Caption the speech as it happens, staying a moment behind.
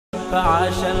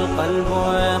فعاش القلب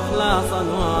إخلاصا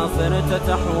وصرت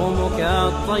تحوم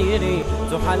كالطير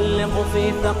تحلق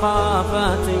في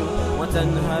ثقافات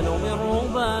وتنهل من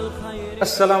ربى الخير.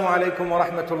 السلام عليكم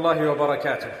ورحمة الله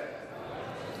وبركاته.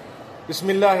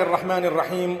 Bismillah ar-Rahman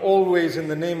ar-Rahim. Always in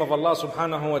the name of Allah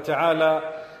subhanahu wa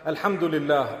ta'ala.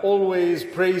 Alhamdulillah. Always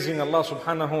praising Allah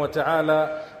subhanahu wa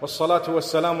ta'ala. Wassalatu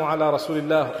wassalamu ala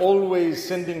Rasulillah. Always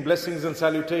sending blessings and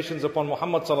salutations upon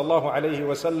Muhammad sallallahu alayhi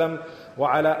wa sallam.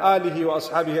 Wa ala alihi wa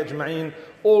ashabihi ajma'een.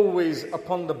 Always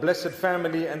upon the blessed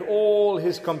family and all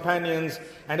his companions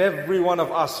and every one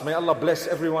of us. May Allah bless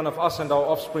every one of us and our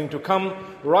offspring to come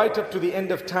right up to the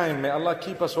end of time. May Allah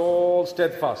keep us all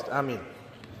steadfast. Ameen.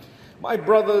 My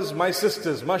brothers, my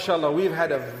sisters, mashallah, we've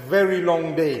had a very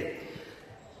long day.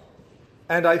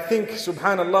 And I think,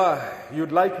 subhanallah,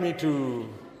 you'd like me to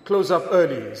close up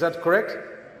early. Is that correct?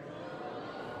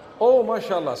 Oh,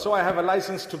 mashallah. So I have a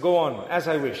license to go on as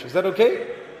I wish. Is that okay?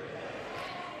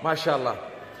 Mashallah.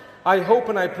 I hope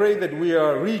and I pray that we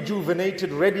are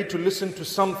rejuvenated, ready to listen to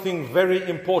something very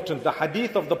important. The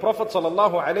hadith of the Prophet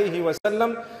sallallahu alaihi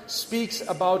wasallam speaks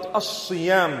about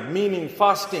as-siyam, meaning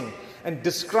fasting, and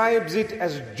describes it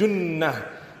as junnah.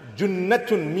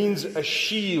 Junnatun means a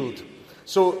shield.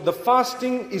 So the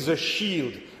fasting is a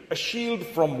shield. A shield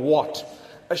from what?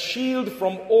 A shield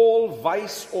from all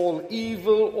vice, all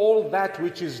evil, all that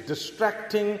which is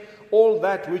distracting, all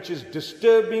that which is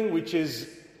disturbing, which is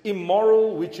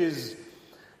immoral, which is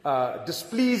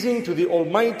displeasing to the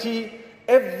Almighty.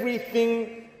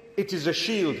 Everything, it is a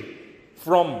shield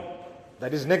from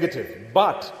that is negative.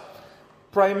 But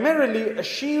primarily a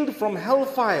shield from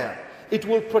hellfire. It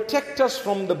will protect us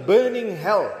from the burning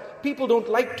hell. People don't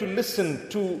like to listen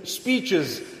to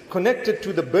speeches connected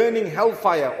to the burning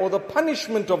hellfire or the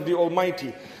punishment of the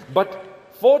Almighty. But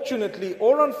fortunately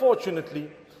or unfortunately,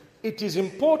 it is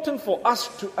important for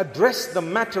us to address the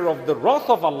matter of the wrath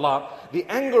of Allah, the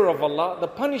anger of Allah, the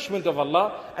punishment of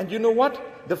Allah, and you know what?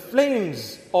 The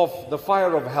flames of the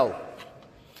fire of hell.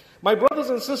 My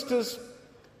brothers and sisters,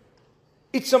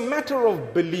 it's a matter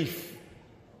of belief.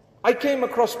 I came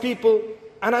across people,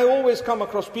 and I always come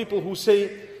across people who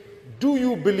say, do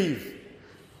you believe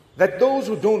that those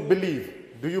who don't believe,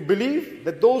 do you believe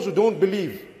that those who don't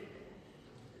believe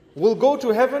will go to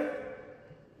heaven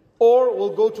or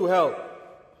will go to hell?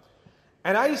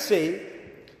 And I say,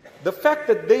 the fact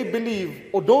that they believe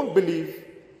or don't believe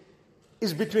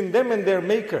is between them and their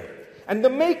Maker. And the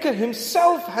Maker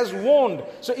himself has warned.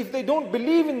 So if they don't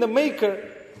believe in the Maker,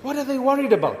 what are they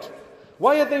worried about?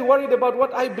 Why are they worried about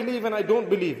what I believe and I don't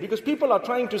believe? Because people are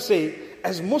trying to say,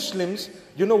 as Muslims,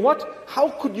 you know what? How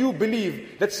could you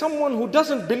believe that someone who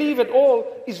doesn't believe at all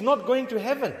is not going to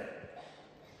heaven?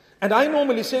 And I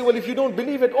normally say, well, if you don't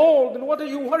believe at all, then what are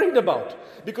you worried about?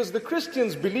 Because the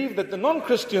Christians believe that the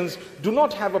non-Christians do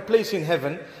not have a place in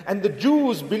heaven, and the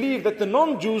Jews believe that the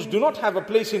non-Jews do not have a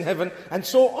place in heaven, and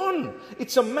so on.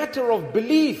 It's a matter of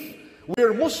belief. We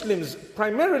are Muslims.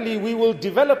 Primarily, we will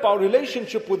develop our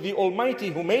relationship with the Almighty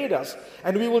who made us,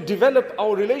 and we will develop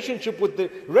our relationship with the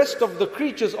rest of the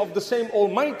creatures of the same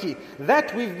Almighty.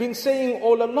 That we've been saying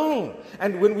all along.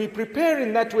 And when we prepare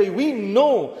in that way, we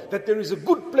know that there is a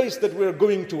good place that we're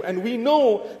going to. And we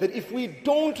know that if we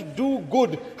don't do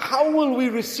good, how will we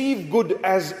receive good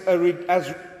as a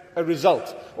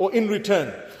result or in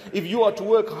return? If you are to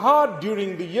work hard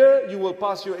during the year, you will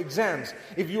pass your exams.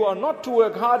 If you are not to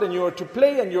work hard and you are to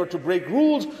play and you are to break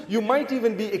rules, you might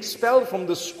even be expelled from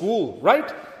the school,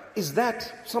 right? Is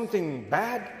that something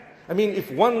bad? I mean,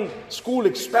 if one school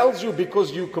expels you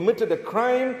because you committed a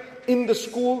crime in the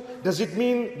school, does it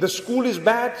mean the school is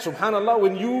bad? Subhanallah,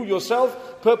 when you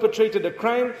yourself perpetrated a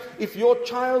crime, if your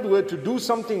child were to do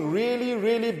something really,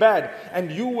 really bad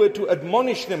and you were to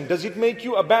admonish them, does it make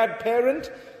you a bad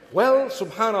parent? Well,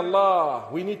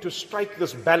 subhanallah, we need to strike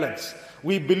this balance.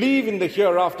 We believe in the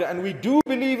hereafter and we do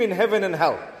believe in heaven and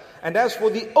hell. And as for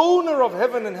the owner of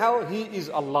heaven and hell, He is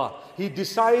Allah. He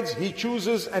decides, He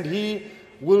chooses, and He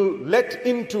will let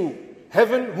into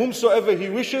heaven whomsoever He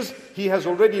wishes. He has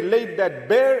already laid that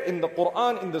bare in the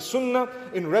Quran, in the Sunnah,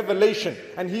 in Revelation.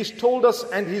 And He's told us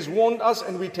and He's warned us,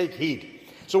 and we take heed.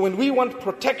 So when we want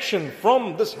protection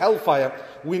from this hellfire,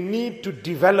 we need to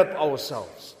develop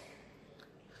ourselves.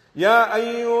 Ya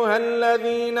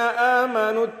ayyuhalladhina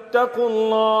amanu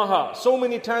ittaqullaha. So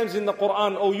many times in the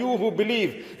Quran, O you who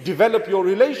believe, develop your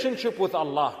relationship with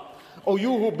Allah. O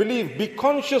you who believe, be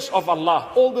conscious of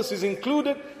Allah. All this is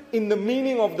included in the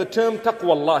meaning of the term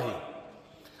taqwallahi.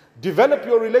 Develop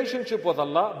your relationship with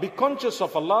Allah, be conscious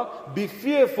of Allah, be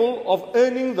fearful of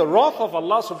earning the wrath of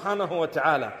Allah subhanahu wa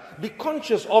ta'ala. Be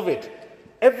conscious of it.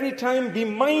 Every time be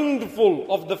mindful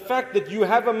of the fact that you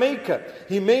have a maker.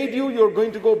 He made you, you're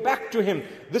going to go back to him.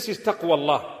 This is taqwa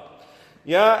Allah.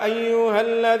 Ya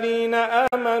ayyuhalladhina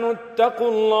amanu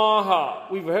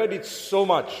ittaqullaha. We've heard it so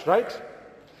much, right?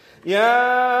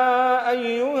 Ya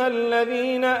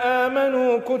ayyuhalladhina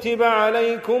amanu kutiba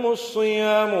alaykumus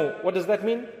siyamu. What does that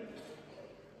mean?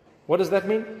 What does that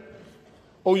mean?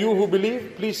 Oh, you who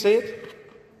believe, please say it.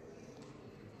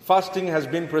 Fasting has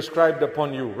been prescribed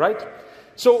upon you, right?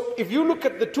 So if you look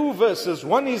at the two verses,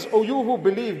 one is, oh you who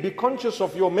believe, be conscious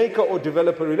of your maker or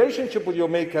develop a relationship with your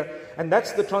maker. And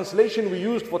that's the translation we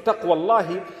used for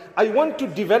taqwallahi. I want to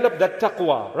develop that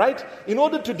taqwa, right? In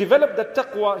order to develop that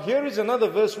taqwa, here is another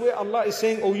verse where Allah is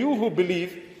saying, oh you who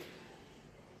believe,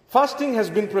 fasting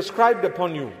has been prescribed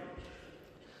upon you.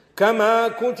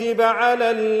 كَمَا كُتِبَ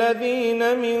عَلَى الَّذِينَ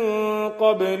مِن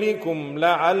قَبْلِكُمْ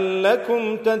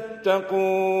لَعَلَّكُمْ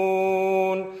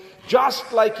تَتَّقُونَ.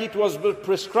 Just like it was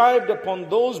prescribed upon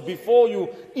those before you,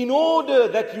 in order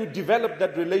that you develop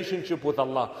that relationship with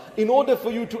Allah, in order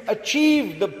for you to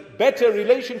achieve the better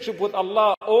relationship with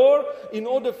Allah, or in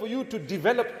order for you to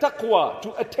develop taqwa,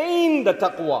 to attain the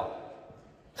taqwa.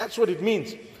 That's what it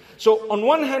means. So on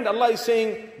one hand, Allah is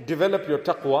saying, develop your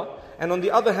taqwa. And on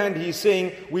the other hand, He is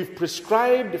saying, we've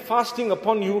prescribed fasting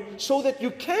upon you so that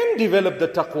you can develop the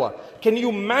taqwa. Can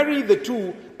you marry the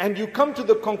two and you come to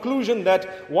the conclusion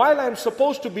that while I'm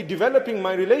supposed to be developing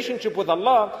my relationship with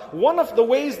Allah, one of the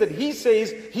ways that He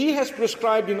says He has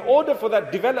prescribed in order for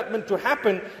that development to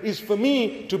happen is for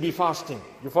me to be fasting.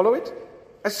 You follow it?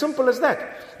 As simple as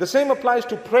that. The same applies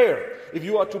to prayer. If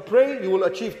you are to pray, you will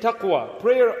achieve taqwa.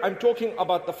 Prayer, I'm talking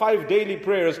about the 5 daily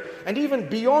prayers. And even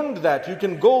beyond that, you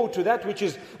can go to that which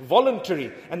is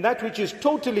voluntary and that which is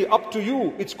totally up to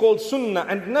you. It's called sunnah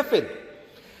and nafil.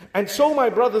 And so, my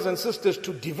brothers and sisters,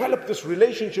 to develop this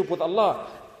relationship with Allah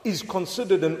is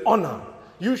considered an honor.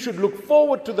 You should look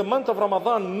forward to the month of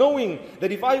Ramadan knowing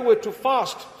that if I were to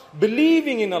fast,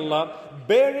 believing in Allah,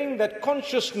 bearing that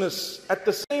consciousness at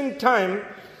the same time,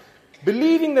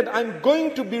 believing that I'm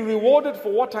going to be rewarded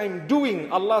for what I'm doing,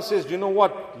 Allah says, you know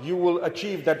what? You will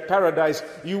achieve that paradise.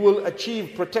 You will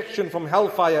achieve protection from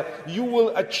hellfire. You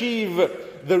will achieve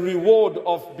the reward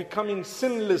of becoming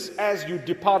sinless as you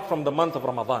depart from the month of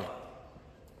Ramadan.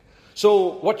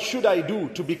 So what should I do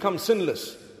to become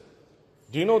sinless?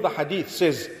 Do you know the hadith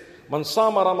says, Man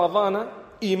sama Ramadana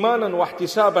imanan wa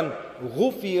ihtisaban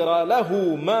ghufira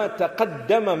lahu ma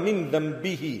taqaddama min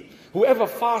dhanbihi. Whoever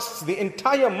fasts the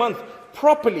entire month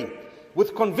properly,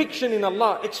 with conviction in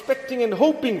Allah, expecting and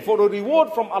hoping for a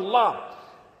reward from Allah,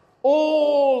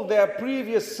 all their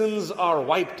previous sins are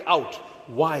wiped out.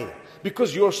 Why?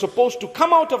 Because you're supposed to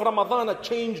come out of Ramadan a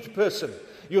changed person.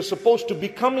 You're supposed to be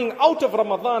coming out of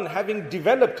Ramadan having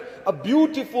developed a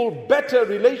beautiful, better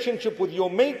relationship with your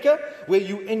Maker, where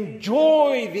you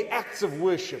enjoy the acts of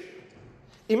worship.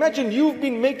 Imagine you've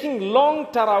been making long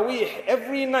taraweeh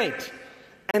every night.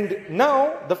 And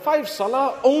now, the 5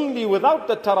 salah only without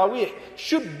the taraweeh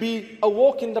should be a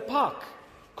walk in the park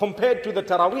compared to the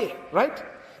taraweeh, right?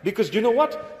 Because you know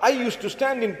what? I used to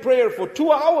stand in prayer for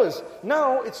 2 hours.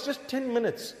 Now, it's just 10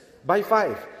 minutes by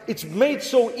 5. It's made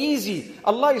so easy.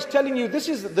 Allah is telling you this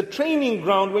is the training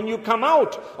ground. When you come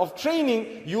out of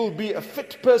training, you'll be a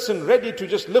fit person ready to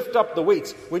just lift up the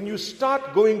weights. When you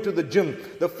start going to the gym,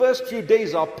 the first few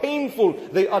days are painful.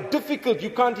 They are difficult. You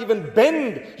can't even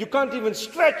bend. You can't even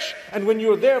stretch. And when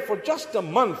you're there for just a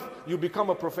month, you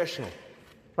become a professional.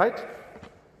 Right?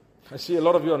 I see a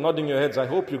lot of you are nodding your heads. I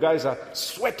hope you guys are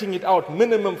sweating it out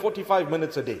minimum 45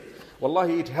 minutes a day.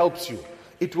 Wallahi, it helps you.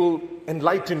 It will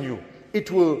enlighten you. It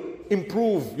will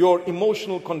improve your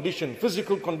emotional condition,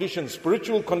 physical condition,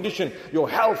 spiritual condition, your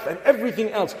health and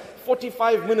everything else.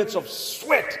 45 minutes of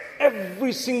sweat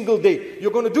every single day.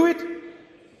 You're going to do it?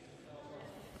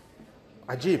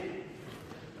 Ajib.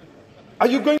 Are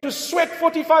you going to sweat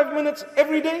 45 minutes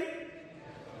every day?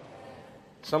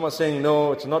 Some are saying,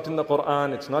 no, it's not in the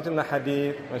Quran, it's not in the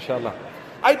Hadith, mashallah.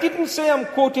 I didn't say I'm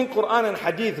quoting Quran and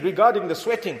Hadith regarding the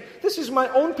sweating. This is my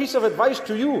own piece of advice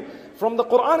to you. From the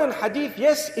Quran and Hadith,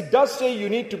 yes, it does say you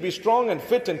need to be strong and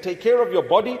fit and take care of your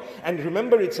body. And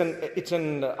remember, it's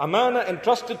an amana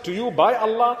entrusted to you by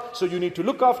Allah. So you need to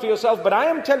look after yourself. But I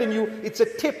am telling you, it's a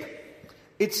tip.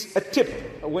 It's a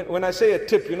tip. When I say a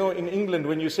tip, you know, in England,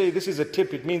 when you say this is a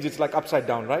tip, it means it's like upside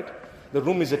down, right? The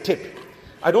room is a tip.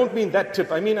 I don't mean that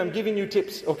tip. I mean, I'm giving you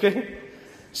tips, okay?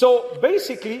 So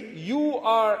basically, you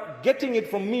are getting it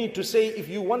from me to say if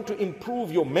you want to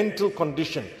improve your mental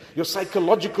condition, your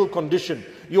psychological condition,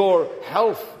 your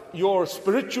health, your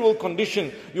spiritual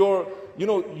condition, your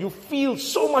you feel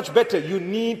so much better. You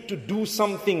need to do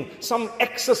something, some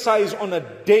exercise on a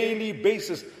daily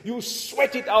basis. You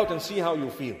sweat it out and see how you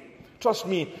feel. Trust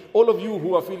me, all of you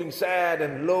who are feeling sad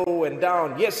and low and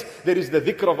down, yes, there is the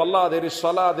dhikr of Allah, there is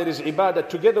salah, there is ibadah.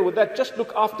 Together with that, just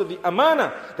look after the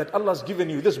amana that Allah has given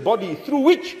you, this body through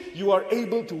which you are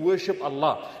able to worship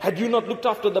Allah. Had you not looked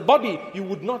after the body, you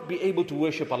would not be able to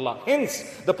worship Allah. Hence,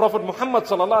 the Prophet Muhammad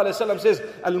sallallahu alaihi wasallam says,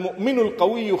 "Al-mu'minu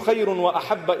al-qawiyyu khayrun wa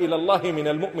ahabba ila Allah min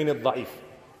al-mu'min al-dha'if."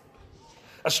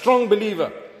 A strong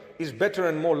believer is better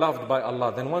and more loved by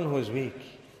Allah than one who is weak.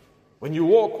 When you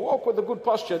walk with a good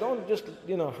posture. Don't just,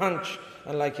 hunch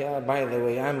and by the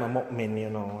way, I'm a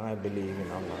mu'min, I believe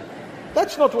in Allah.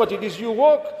 That's not what it is. You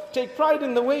walk, take pride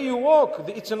in the way you walk.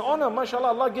 It's an honor, mashallah.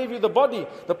 Allah gave you the body,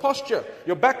 the posture.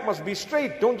 Your back must be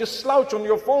straight. Don't just slouch on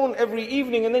your phone every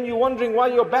evening and then you're wondering why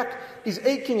your back is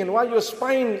aching and why your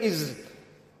spine is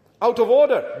out of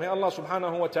order. May Allah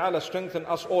subhanahu wa ta'ala strengthen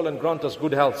us all and grant us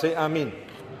good health. Say Ameen.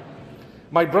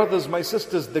 My brothers, my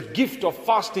sisters, the gift of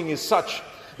fasting is such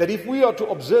that if we are to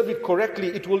observe it correctly,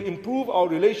 it will improve our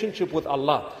relationship with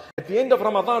Allah. At the end of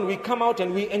Ramadan, we come out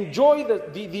and we enjoy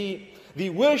the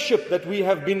worship that we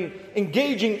have been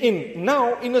engaging in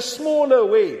now in a smaller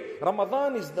way.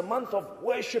 Ramadan is the month of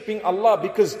worshipping Allah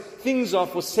because things are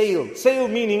for sale. Sale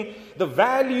meaning the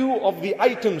value of the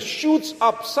items shoots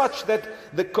up such that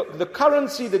the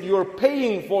currency that you are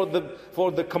paying for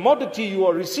the commodity you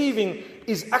are receiving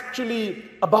is actually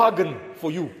a bargain for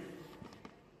you.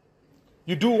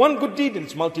 You do one good deed and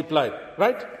it's multiplied,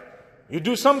 right? You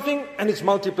do something and it's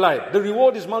multiplied. The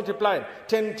reward is multiplied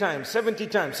 10 times, 70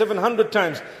 times, 700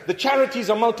 times. The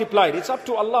charities are multiplied. It's up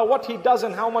to Allah what He does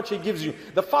and how much He gives you.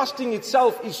 The fasting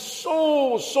itself is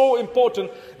so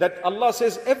important that Allah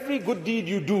says, every good deed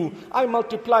you do, I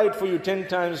multiply it for you 10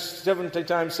 times, 70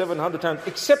 times, 700 times,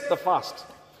 except the fast.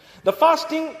 The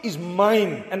fasting is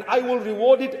mine and I will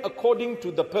reward it according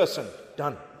to the person.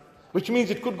 Done. Which means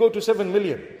it could go to 7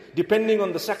 million, depending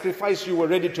on the sacrifice you were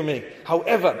ready to make.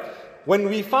 However, when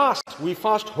we fast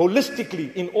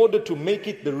holistically in order to make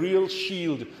it the real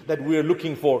shield that we are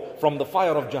looking for from the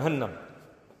fire of Jahannam.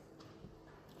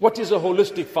 What is a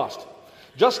holistic fast?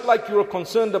 Just like you are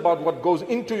concerned about what goes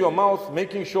into your mouth,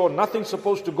 making sure nothing's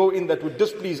supposed to go in that would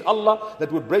displease Allah,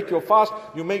 that would break your fast,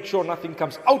 you make sure nothing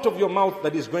comes out of your mouth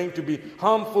that is going to be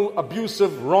harmful,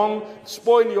 abusive, wrong,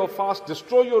 spoil your fast,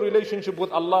 destroy your relationship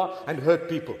with Allah and hurt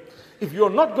people. If you're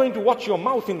not going to watch your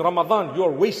mouth in Ramadan,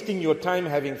 you're wasting your time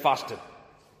having fasted.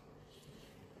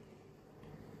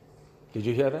 Did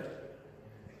you hear that?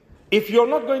 If you're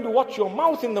not going to watch your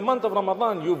mouth in the month of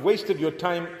Ramadan, you've wasted your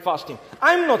time fasting.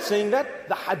 I'm not saying that,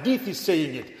 the hadith is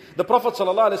saying it. The Prophet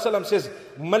ﷺ says,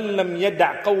 مَنْ لَمْ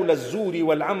يَدَعْ قَوْلَ الزُّورِ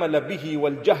وَالْعَمَلَ بِهِ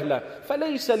وَالْجَهْلَ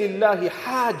فَلَيْسَ لِلَّهِ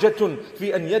حَاجَةٌ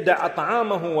فِي أَنْ يَدَعَ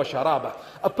طَعَامَهُ وَشَرَابَهُ.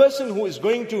 A person who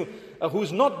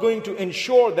is not going to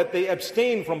ensure that they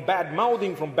abstain from bad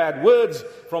mouthing, from bad words,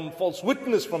 from false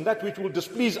witness, from that which will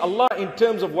displease Allah in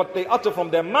terms of what they utter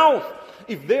from their mouth.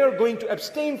 If they are going to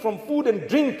abstain from food and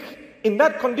drink, in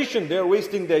that condition they are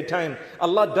wasting their time.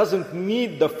 Allah doesn't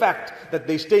need the fact that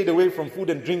they stayed away from food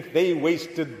and drink. They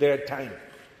wasted their time.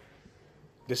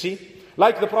 You see?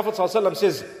 Like the Prophet ﷺ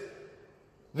says,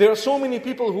 there are so many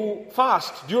people who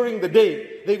fast during the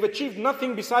day. They've achieved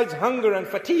nothing besides hunger and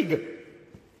fatigue,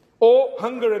 or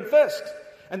hunger and thirst.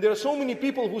 And there are so many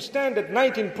people who stand at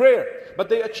night in prayer, but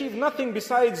they achieve nothing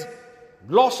besides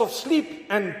loss of sleep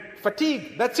and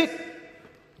fatigue. That's it.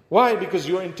 Why? Because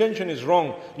your intention is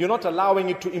wrong. You're not allowing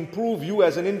it to improve you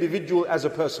as an individual, as a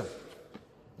person.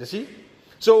 You see?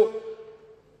 So,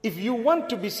 if you want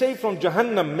to be saved from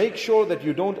Jahannam, make sure that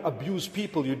you don't abuse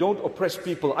people, you don't oppress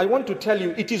people. I want to tell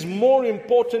you, it is more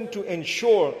important to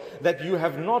ensure that you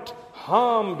have not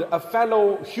harmed a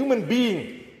fellow human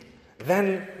being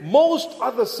than most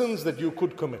other sins that you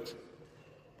could commit.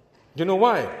 You know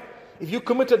why? If you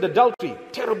committed adultery,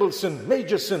 terrible sin,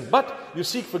 major sin, but you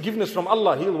seek forgiveness from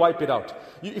Allah, He'll wipe it out.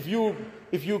 If you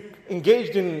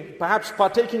engaged in perhaps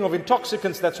partaking of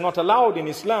intoxicants that's not allowed in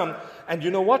Islam, and you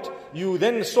know what? You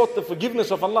then sought the forgiveness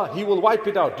of Allah, He will wipe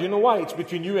it out. Do you know why? It's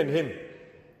between you and Him.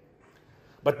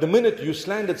 But the minute you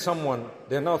slandered someone,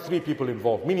 there are now 3 people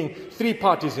involved, meaning 3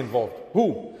 parties involved.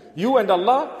 Who? You and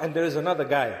Allah, and there is another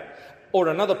guy, or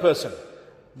another person.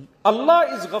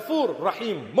 Allah is Ghafoor,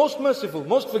 Rahim, most merciful,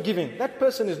 most forgiving. That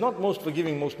person is not most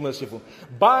forgiving, most merciful.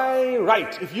 By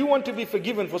right, if you want to be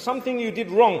forgiven for something you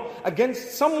did wrong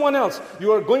against someone else,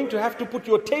 you are going to have to put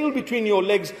your tail between your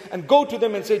legs and go to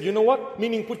them and say, you know what?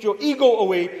 Meaning put your ego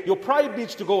away, your pride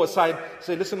needs to go aside.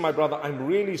 Say, listen my brother, I'm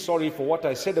really sorry for what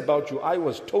I said about you. I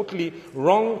was totally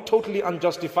wrong, totally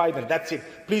unjustified, and that's it.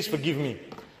 Please forgive me.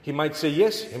 He might say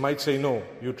yes, he might say no.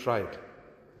 You tried.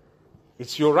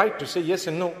 It's your right to say yes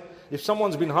and no. If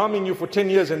someone's been harming you for 10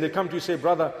 years and they come to you and say,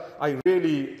 brother,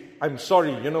 I'm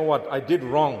sorry, you know what, I did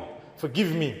wrong.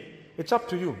 Forgive me. It's up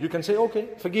to you. You can say, okay,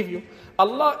 forgive you.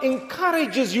 Allah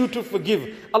encourages you to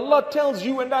forgive. Allah tells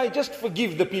you and I, just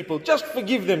forgive the people. Just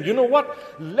forgive them. You know what?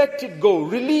 Let it go.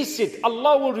 Release it.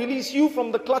 Allah will release you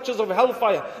from the clutches of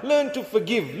hellfire. Learn to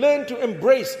forgive. Learn to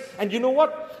embrace. And you know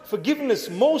what? Forgiveness,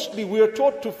 mostly we are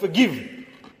taught to forgive.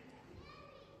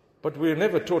 But we are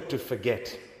never taught to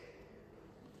forget.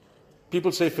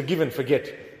 People say forgive and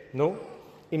forget. No.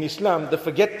 In Islam, the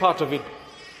forget part of it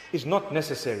is not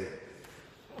necessary.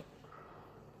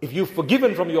 If you've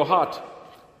forgiven from your heart,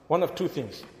 one of two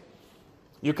things.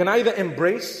 You can either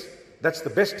embrace, that's the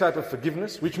best type of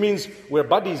forgiveness, which means we're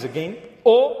buddies again,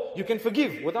 or you can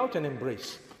forgive without an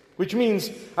embrace, which means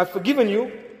I've forgiven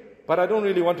you, but I don't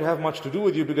really want to have much to do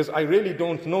with you because I really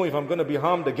don't know if I'm going to be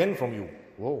harmed again from you.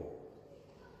 Whoa.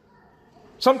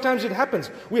 Sometimes it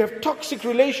happens. We have toxic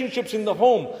relationships in the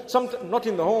home, not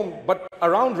in the home, but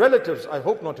around relatives. I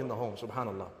hope not in the home,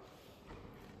 subhanallah.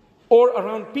 Or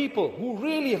around people who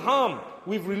really harm.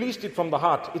 We've released it from the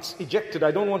heart. It's ejected.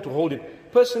 I don't want to hold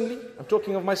it. Personally, I'm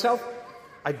talking of myself.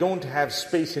 I don't have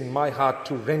space in my heart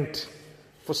to rent,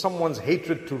 for someone's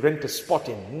hatred to rent a spot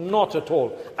in. Not at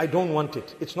all. I don't want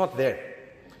it. It's not there.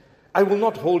 I will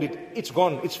not hold it. It's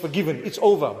gone. It's forgiven. It's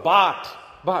over.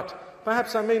 But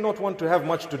perhaps I may not want to have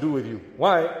much to do with you.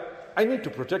 Why? I need to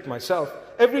protect myself.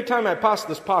 Every time I pass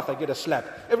this path, I get a slap.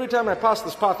 Every time I pass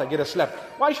this path, I get a slap.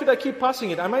 Why should I keep passing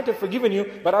it? I might have forgiven you,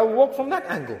 but I will walk from that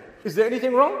angle. Is there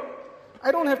anything wrong?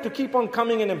 I don't have to keep on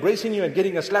coming and embracing you and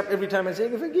getting a slap every time I say,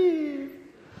 forgive.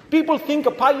 People think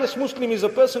a pious Muslim is a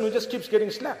person who just keeps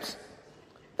getting slaps.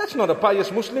 That's not a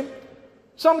pious Muslim.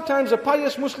 Sometimes a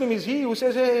pious Muslim is he who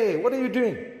says, hey, what are you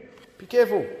doing? Be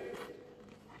careful.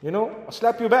 You know, I'll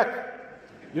slap you back.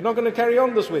 You're not going to carry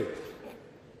on this way.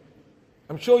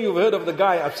 I'm sure you've heard of the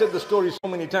guy, I've said the story so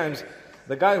many times,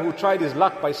 the guy who tried his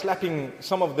luck by slapping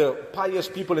some of the pious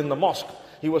people in the mosque.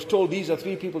 He was told these are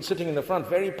 3 people sitting in the front,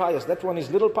 very pious. That one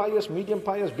is little pious, medium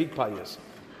pious, big pious.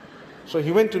 So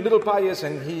he went to little pious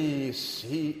and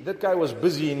that guy was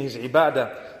busy in his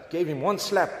ibadah, gave him one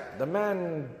slap. The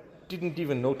man didn't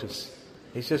even notice.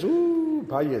 He says, ooh,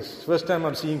 pious. First time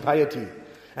I'm seeing piety.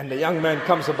 And the young man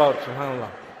comes about, subhanAllah.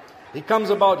 He comes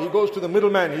about, he goes to the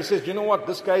middleman. He says, you know what,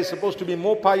 this guy is supposed to be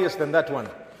more pious than that one.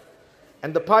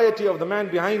 And the piety of the man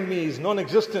behind me is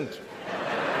non-existent.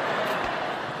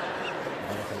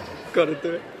 Got it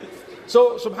there.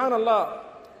 So, subhanallah,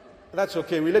 that's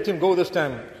okay. We let him go this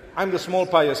time. I'm the small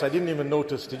pious. I didn't even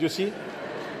notice. Did you see?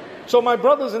 So my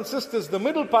brothers and sisters, the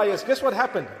middle pious, guess what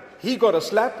happened? He got a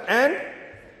slap and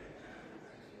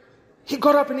he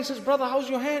got up and he says, brother, how's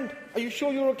your hand? Are you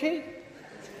sure you're okay?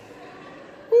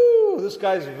 Ooh, this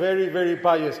guy's very, very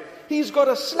pious. He's got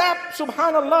a slap,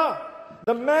 subhanallah.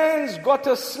 The man's got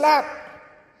a slap.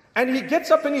 And he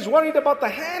gets up and he's worried about the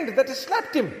hand that has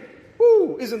slapped him.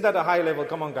 Ooh, isn't that a high level?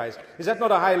 Come on, guys. Is that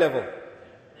not a high level?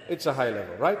 It's a high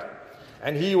level, right?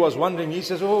 And he was wondering, he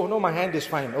says, oh, no, my hand is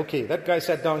fine. Okay, that guy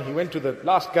sat down. He went to the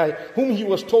last guy, whom he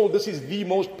was told this is the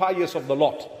most pious of the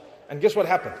lot. And guess what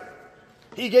happened?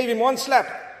 He gave him one slap.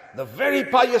 The very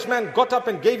pious man got up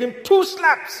and gave him 2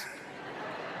 slaps.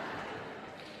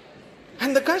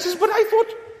 And the guy says, but I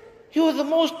thought you were the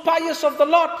most pious of the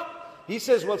lot. He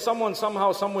says, well, someone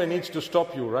somehow, somewhere needs to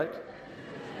stop you, right?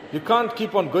 You can't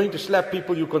keep on going to slap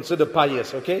people you consider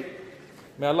pious, okay?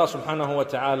 May Allah subhanahu wa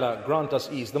ta'ala grant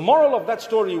us ease. The moral of that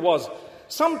story was,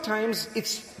 sometimes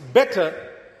it's better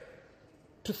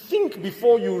to think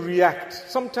before you react.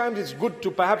 Sometimes it's good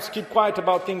to perhaps keep quiet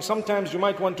about things. Sometimes you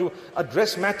might want to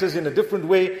address matters in a different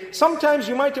way. Sometimes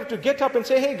you might have to get up and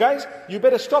say, hey guys, you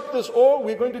better stop this or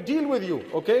we're going to deal with you,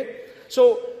 okay?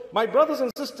 So, my brothers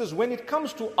and sisters, when it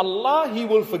comes to Allah, He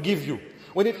will forgive you.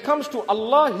 When it comes to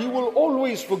Allah, He will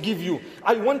always forgive you.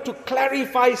 I want to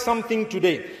clarify something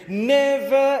today.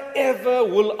 Never ever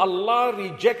will Allah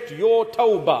reject your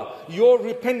tawbah, your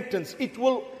repentance. It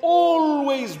will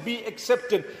always be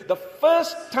accepted. The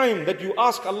first time that you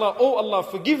ask Allah, oh Allah,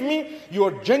 forgive me, you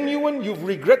are genuine, you've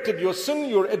regretted your sin,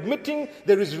 you're admitting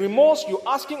there is remorse, you're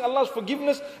asking Allah's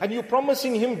forgiveness, and you're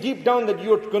promising Him deep down that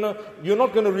you're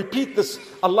not gonna repeat this.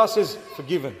 Allah says,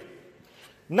 forgiven.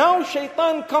 Now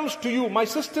shaitan comes to you. My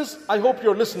sisters, I hope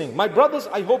you're listening. My brothers,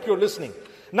 I hope you're listening.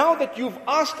 Now that you've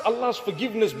asked Allah's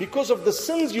forgiveness because of the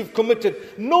sins you've committed,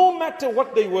 no matter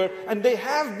what they were, and they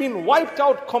have been wiped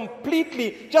out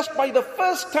completely just by the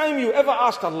first time you ever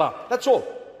asked Allah. That's all.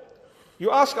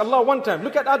 You ask Allah one time.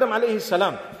 Look at Adam alayhi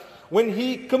salam. when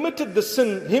he committed the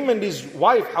sin, him and his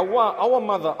wife, Hawa, our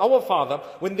mother, our father,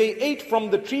 when they ate from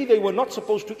the tree they were not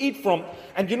supposed to eat from.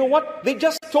 And you know what? They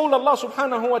just told Allah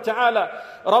subhanahu wa ta'ala,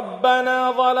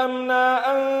 رَبَّنَا ظَلَمْنَا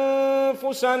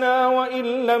أَنفُسَنَا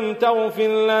وَإِن لَمْ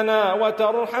تَغْفِرْ لَنَا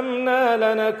وَتَرْحَمْنَا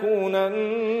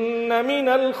لَنَكُونَنَّ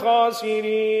مِنَ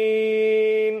الْخَاسِرِينَ.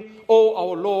 Oh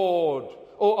our Lord,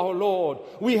 oh our Lord,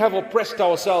 we have oppressed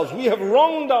ourselves, we have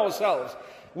wronged ourselves.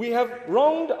 We have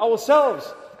wronged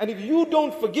ourselves. And if you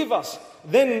don't forgive us,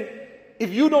 then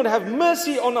if you don't have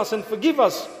mercy on us and forgive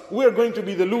us, we're going to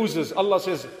be the losers. Allah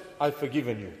says, I've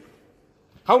forgiven you.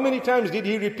 How many times did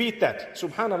he repeat that?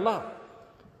 Subhanallah.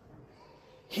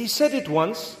 He said it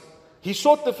once. He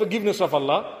sought the forgiveness of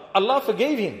Allah. Allah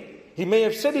forgave him. He may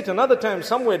have said it another time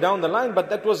somewhere down the line, but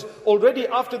that was already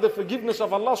after the forgiveness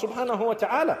of Allah subhanahu wa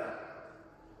ta'ala.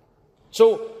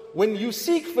 So, when you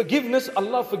seek forgiveness,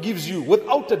 Allah forgives you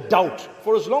without a doubt.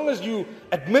 For as long as you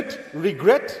admit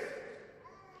regret,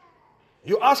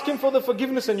 you ask Him for the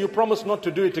forgiveness and you promise not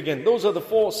to do it again. Those are the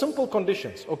 4 simple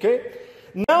conditions, okay?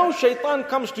 Now shaitan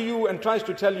comes to you and tries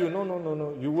to tell you,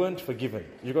 no, you weren't forgiven.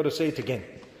 You got to say it again.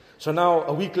 So now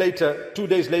a week later, 2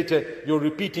 days later, you're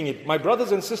repeating it. My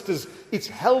brothers and sisters, it's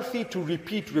healthy to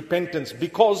repeat repentance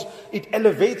because it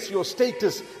elevates your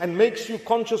status and makes you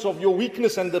conscious of your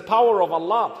weakness and the power of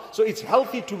Allah. So it's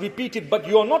healthy to repeat it, but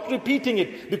you're not repeating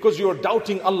it because you're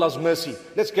doubting Allah's mercy.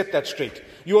 Let's get that straight.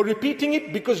 You're repeating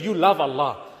it because you love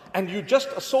Allah and you just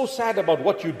are so sad about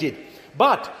what you did.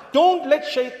 But don't let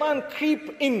shaitan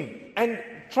creep in and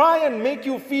try and make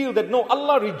you feel that no,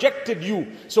 Allah rejected you.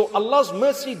 So Allah's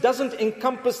mercy doesn't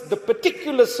encompass the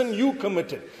particular sin you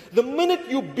committed. The minute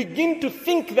you begin to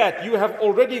think that, you have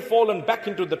already fallen back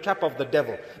into the trap of the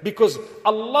devil. Because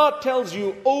Allah tells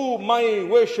you, oh my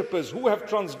worshippers who have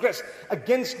transgressed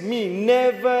against me,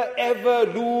 never ever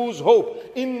lose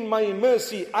hope. In my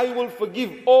mercy, I will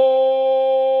forgive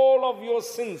all of your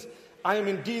sins. I am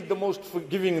indeed the most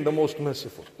forgiving and the most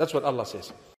merciful. That's what Allah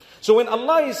says. So when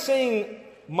Allah is saying,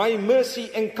 my mercy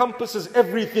encompasses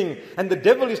everything, and the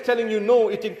devil is telling you, no,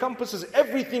 it encompasses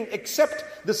everything except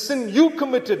the sin you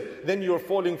committed, then you're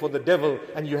falling for the devil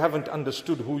and you haven't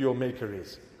understood who your maker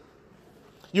is.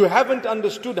 You haven't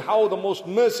understood how the most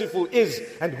merciful is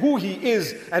and who He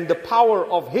is and the power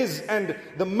of His and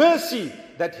the mercy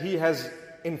that He has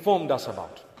informed us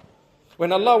about.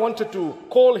 When Allah wanted to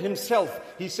call Himself,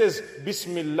 He says,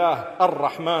 Bismillah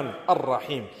ar-Rahman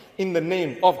ar-Rahim. In the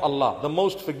name of Allah, the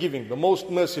most forgiving, the most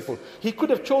merciful. He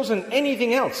could have chosen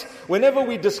anything else. Whenever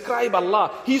we describe Allah,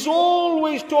 He's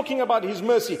always talking about His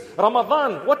mercy.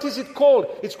 Ramadan, what is it called?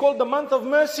 It's called the month of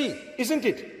mercy, isn't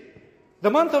it?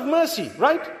 The month of mercy,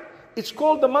 right? It's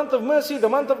called the month of mercy, the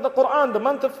month of the Quran, the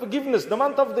month of forgiveness, the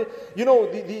month of the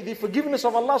forgiveness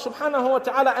of Allah subhanahu wa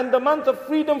ta'ala, and the month of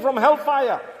freedom from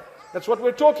hellfire. That's what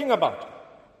we're talking about.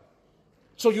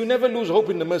 So you never lose hope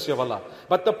in the mercy of Allah.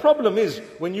 But the problem is,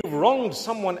 when you've wronged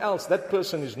someone else, that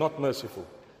person is not merciful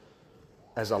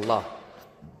as Allah.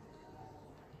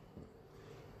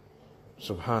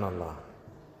 Subhanallah.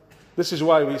 This is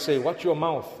why we say, watch your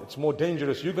mouth. It's more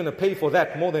dangerous. You're going to pay for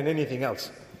that more than anything else.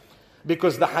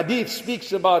 Because the hadith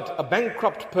speaks about a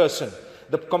bankrupt person.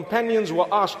 The companions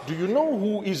were asked, do you know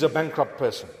who is a bankrupt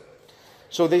person?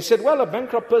 So they said, well, a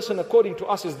bankrupt person according to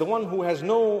us is the one who has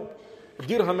no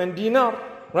dirham and dinar,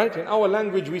 right? In our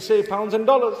language we say pounds and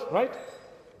dollars, right?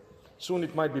 Soon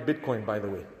it might be Bitcoin, by the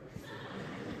way.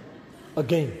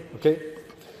 Again, okay?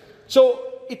 So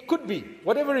it could be,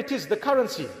 whatever it is, the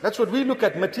currency. That's what we look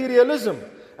at, materialism.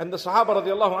 And the Sahaba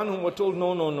radiallahu anhum were told,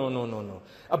 no.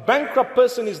 A bankrupt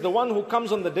person is the one who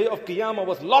comes on the day of Qiyamah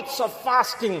with lots of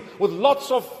fasting, with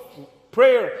lots of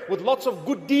prayer, with lots of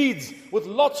good deeds, with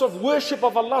lots of worship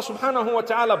of Allah subhanahu wa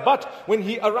ta'ala. But when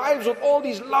he arrives with all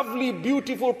these lovely,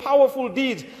 beautiful, powerful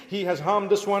deeds, he has harmed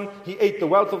this one, he ate the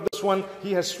wealth of this one,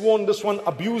 he has sworn this one,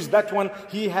 abused that one,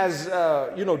 he has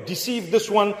deceived this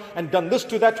one and done this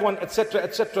to that one, etc.,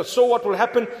 etc. So what will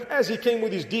happen as he came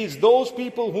with his deeds? Those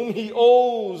people whom he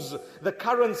owes the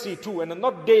currency to, and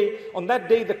on that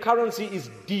day the currency is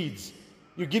deeds.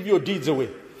 You give your deeds away.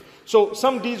 So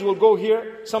some deeds will go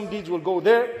here, some deeds will go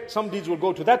there, some deeds will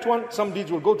go to that one, some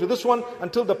deeds will go to this one,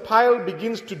 until the pile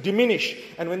begins to diminish.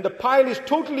 And when the pile is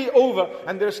totally over,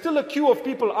 and there's still a queue of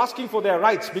people asking for their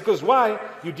rights, because why?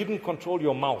 You didn't control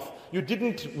your mouth. You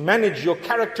didn't manage your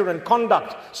character and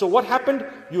conduct. So what happened?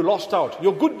 You lost out.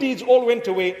 Your good deeds all went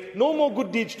away. No more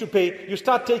good deeds to pay. You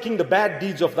start taking the bad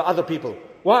deeds of the other people.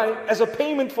 Why? As a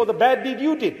payment for the bad deed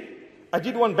you did. I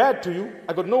did one bad to you,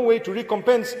 I got no way to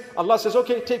recompense. Allah says,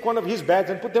 okay, take one of his bads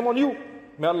and put them on you.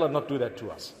 May Allah not do that to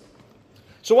us.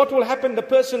 So what will happen? The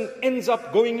person ends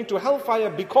up going into hellfire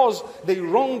because they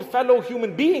wronged fellow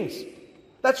human beings.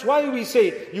 That's why we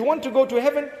say, you want to go to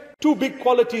heaven? 2 big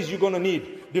qualities you're going to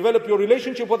need. Develop your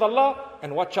relationship with Allah,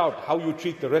 and watch out how you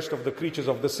treat the rest of the creatures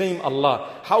of the same Allah.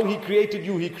 How He created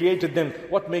you, He created them.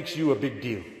 What makes you a big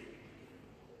deal?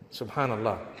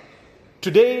 Subhanallah.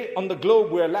 Today on the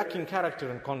globe we are lacking character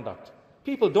and conduct.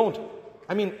 People don't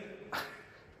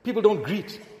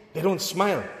greet. They don't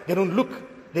smile. They don't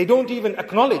look. They don't even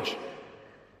acknowledge.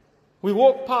 We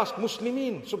walk past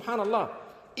Muslimin, subhanallah.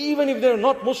 Even if they're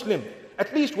not Muslim,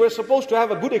 at least we're supposed to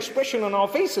have a good expression on our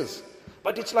faces.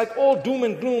 But it's like all doom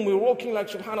and gloom. We're walking like,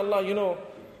 subhanallah,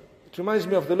 it reminds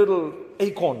me of the little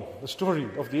acorn, the story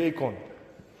of the acorn.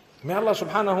 May Allah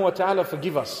subhanahu wa ta'ala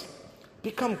forgive us.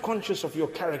 Become conscious of your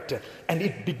character. And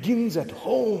it begins at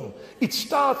home. It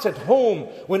starts at home.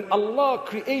 When Allah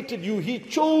created you, He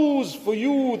chose for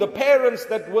you the parents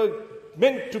that were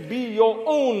meant to be your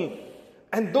own.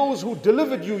 And those who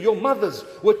delivered you, your mothers,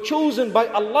 were chosen by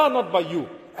Allah, not by you,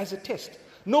 as a test.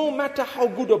 No matter how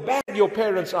good or bad your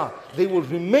parents are, they will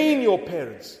remain your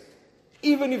parents.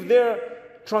 Even if they're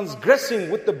transgressing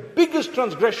with the biggest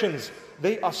transgressions,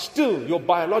 they are still your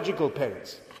biological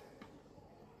parents.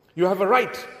 You have a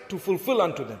right to fulfill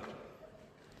unto them.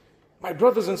 My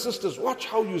brothers and sisters, watch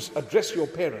how you address your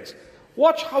parents.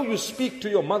 Watch how you speak to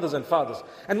your mothers and fathers.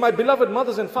 And my beloved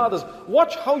mothers and fathers,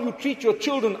 watch how you treat your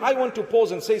children. I want to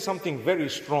pause and say something very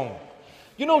strong.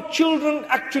 Children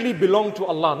actually belong to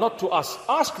Allah, not to us.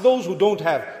 Ask those who don't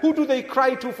have. Who do they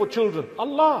cry to for children?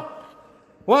 Allah.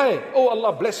 Why? Oh,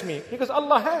 Allah bless me. Because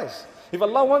Allah has. If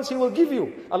Allah wants, He will give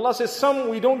you. Allah says some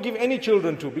we don't give any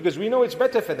children to because we know it's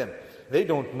better for them. They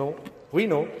don't know. We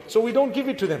know. So we don't give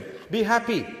it to them. Be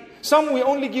happy. Some we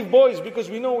only give boys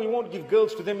because we know we won't give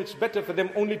girls to them. It's better for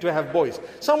them only to have boys.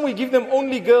 Some we give them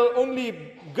only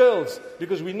girls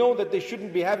because we know that they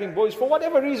shouldn't be having boys for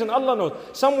whatever reason. Allah knows.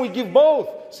 Some we give both.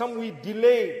 Some we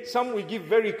delay. Some we give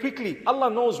very quickly. Allah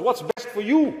knows what's best for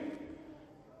you.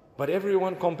 But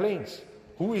everyone complains.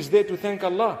 Who is there to thank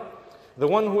Allah? The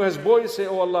one who has boys say,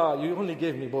 oh Allah, you only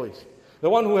gave me boys. The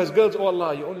one who has girls, oh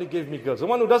Allah, you only gave me girls. The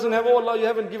one who doesn't have, oh Allah, you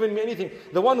haven't given me anything.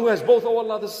 The one who has both, oh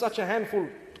Allah, this is such a handful,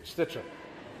 etc.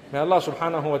 May Allah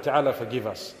subhanahu wa ta'ala forgive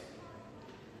us.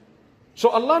 So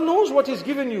Allah knows what He's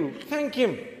given you. Thank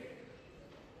Him.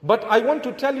 But I want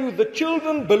to tell you, the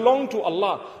children belong to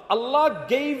Allah. Allah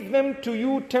gave them to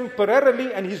you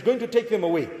temporarily and He's going to take them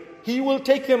away. He will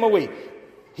take them away.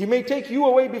 He may take you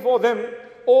away before them,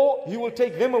 or He will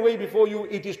take them away before you.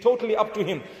 It is totally up to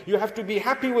Him. You have to be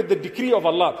happy with the decree of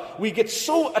Allah. We get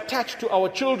so attached to our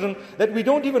children that we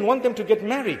don't even want them to get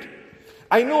married.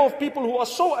 I know of people who are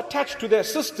so attached to their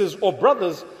sisters or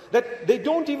brothers that they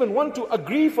don't even want to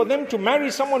agree for them to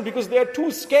marry someone because they are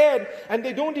too scared and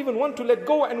they don't even want to let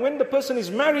go. And when the person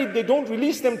is married, they don't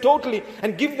release them totally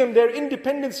and give them their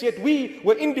independence. Yet we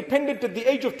were independent at the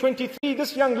age of 23.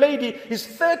 This young lady is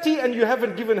 30 and you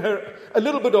haven't given her a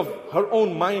little bit of her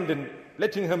own mind and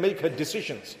letting her make her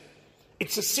decisions.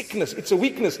 It's a sickness, it's a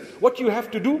weakness. What you have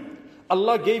to do,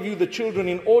 Allah gave you the children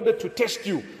in order to test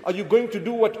you. Are you going to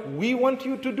do what we want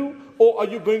you to do? Or are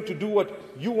you going to do what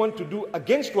you want to do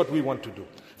against what we want to do?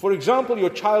 For example, your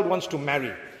child wants to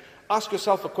marry. Ask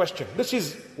yourself a question. This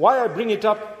is why I bring it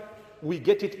up. We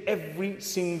get it every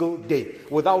single day,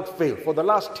 without fail. For the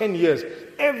last 10 years,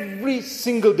 every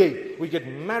single day, we get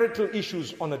marital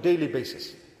issues on a daily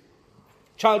basis.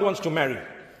 Child wants to marry.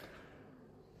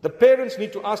 The parents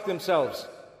need to ask themselves,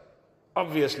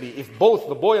 obviously, if both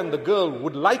the boy and the girl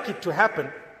would like it to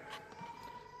happen,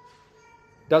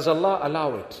 does Allah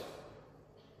allow it?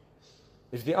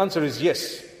 If the answer is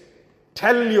yes,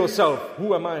 tell yourself,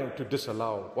 who am I to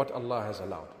disallow what Allah has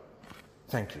allowed?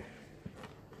 Thank you.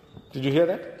 Did you hear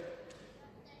that?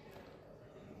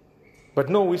 But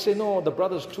no, we say, no, the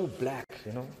brother's too black,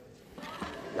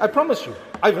 I promise you,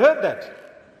 I've heard that.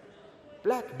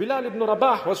 Black. Bilal ibn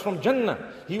Rabah was from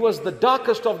Jannah. He was the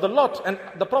darkest of the lot. And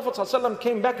the Prophet ﷺ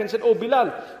came back and said, oh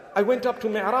Bilal, I went up to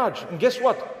Mi'raj. And guess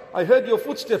what? I heard your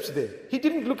footsteps there. He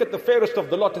didn't look at the fairest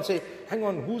of the lot and say, hang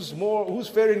on, who's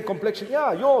fair in complexion?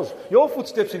 Yeah, yours. Your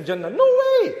footsteps in Jannah. No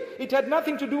way. It had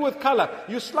nothing to do with color.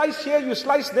 You slice here, you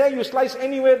slice there, you slice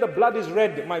anywhere, the blood is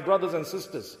red, my brothers and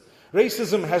sisters.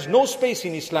 Racism has no space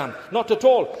in Islam, not at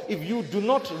all. If you do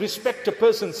not respect a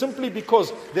person simply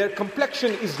because their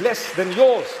complexion is less than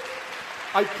yours,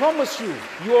 I promise you,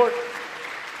 you're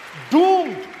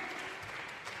doomed.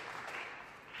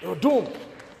 You're doomed.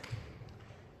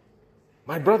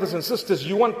 My brothers and sisters,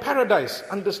 you want paradise,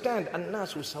 understand,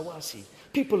 an-nasu sawasi.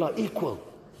 People are equal.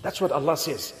 That's what Allah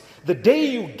says. The day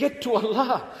you get to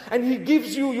Allah and He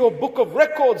gives you your book of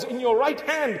records in your right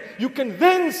hand, you can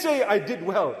then say, I did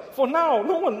well. For now,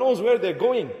 no one knows where they're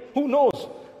going. Who knows?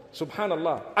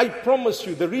 Subhanallah. I promise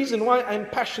you, the reason why I'm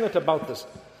passionate about this,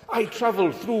 I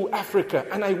travel through Africa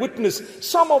and I witness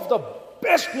some of the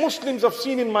best Muslims I've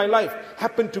seen in my life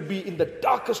happen to be in the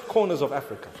darkest corners of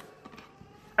Africa.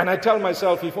 And I tell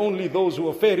myself, if only those who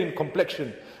are fair in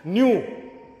complexion knew,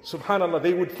 subhanallah,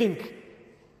 they would think,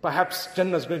 perhaps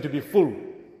Jannah is going to be full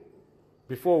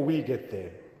before we get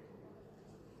there.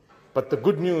 But the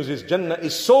good news is Jannah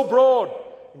is so broad,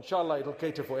 inshallah it'll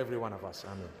cater for every one of us.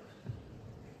 Amen.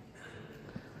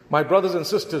 My brothers and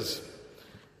sisters,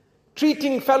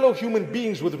 treating fellow human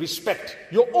beings with respect,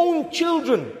 your own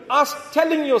children,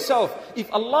 telling yourself,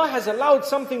 if Allah has allowed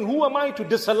something, who am I to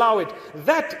disallow it?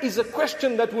 That is a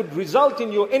question that would result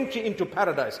in your entry into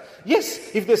paradise.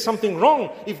 Yes, if there's something wrong,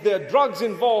 if there are drugs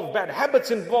involved, bad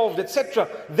habits involved, etc.,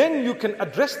 then you can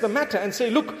address the matter and say,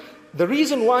 look, the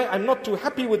reason why I'm not too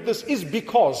happy with this is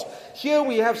because here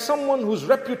we have someone whose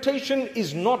reputation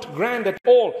is not grand at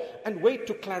all, and wait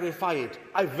to clarify it.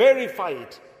 I verify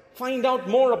it. Find out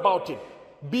more about it.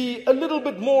 Be a little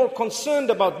bit more concerned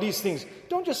about these things.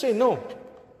 Don't just say, no,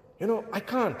 I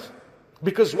can't.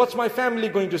 Because what's my family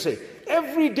going to say?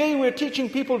 Every day we're teaching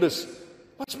people this.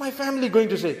 What's my family going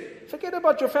to say? Forget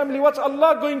about your family. What's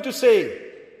Allah going to say?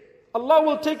 Allah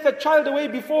will take that child away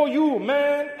before you,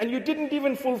 man, and you didn't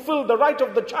even fulfill the right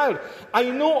of the child. I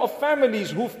know of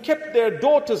families who've kept their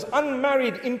daughters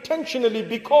unmarried intentionally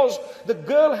because the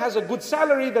girl has a good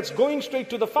salary that's going straight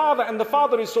to the father, and the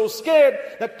father is so scared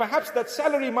that perhaps that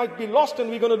salary might be lost and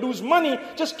we're going to lose money.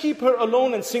 Just keep her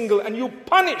alone and single, and you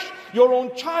punish your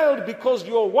own child because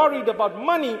you're worried about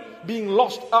money being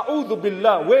lost. A'udhu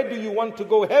billah. Where do you want to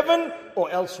go, heaven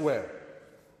or elsewhere?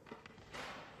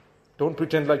 Don't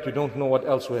pretend like you don't know what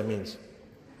elsewhere means.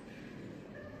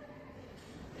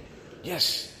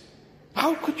 Yes.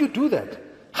 How could you do that?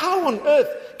 How on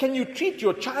earth can you treat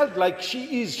your child like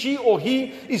she or he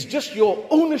is just your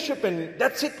ownership and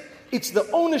that's it? It's the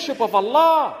ownership of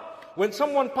Allah. When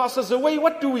someone passes away,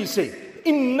 what do we say?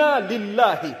 Inna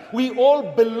lillahi. We all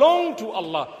belong to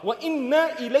Allah. Wa inna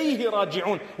ilayhi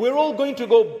raji'un. We're all going to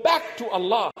go back to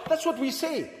Allah. That's what we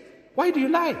say. Why do you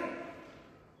lie?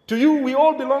 To you, we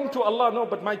all belong to Allah. No,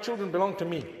 but my children belong to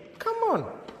me. Come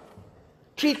on.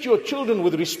 Treat your children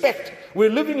with respect.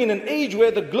 We're living in an age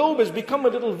where the globe has become a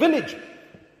little village.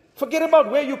 Forget about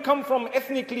where you come from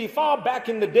ethnically, far back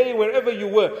in the day, wherever you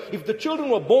were. If the children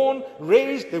were born,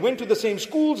 raised, they went to the same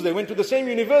schools, they went to the same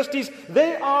universities,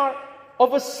 they are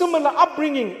of a similar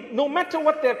upbringing, no matter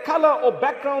what their color or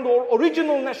background or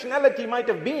original nationality might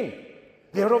have been.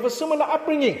 They are of a similar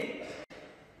upbringing.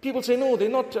 People say, no, they're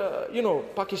not,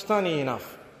 Pakistani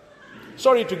enough.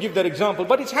 Sorry to give that example,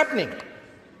 but it's happening.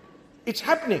 It's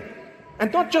happening.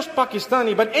 And not just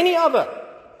Pakistani, but any other.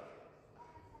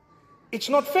 It's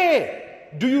not fair.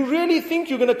 Do you really think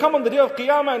you're going to come on the day of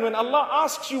Qiyamah and when Allah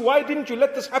asks you, why didn't you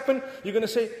let this happen? You're going to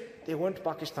say, they weren't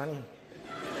Pakistani.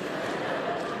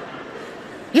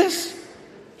 Yes.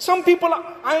 Some people,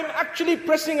 I'm actually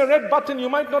pressing a red button. You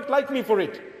might not like me for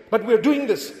it, but we're doing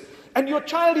this. And your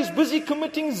child is busy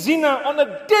committing zina on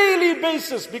a daily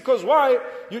basis. Because why?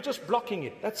 You're just blocking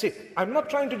it. That's it. I'm not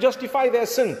trying to justify their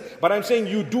sin. But I'm saying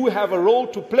you do have a role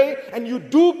to play. And you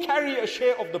do carry a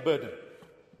share of the burden.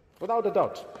 Without a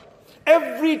doubt.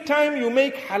 Every time you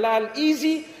make halal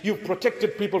easy, you've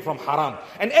protected people from haram.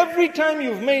 And every time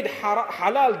you've made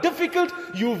halal difficult,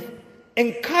 you've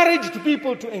encouraged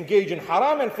people to engage in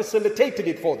haram and facilitated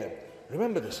it for them.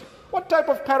 Remember this. What type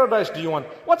of paradise do you want?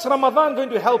 What's Ramadan going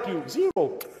to help you?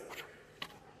 Zero.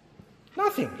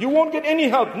 Nothing. You won't get any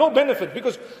help, no benefit,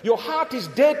 because your heart is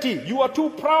dirty. You are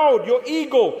too proud. Your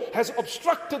ego has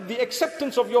obstructed the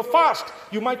acceptance of your fast.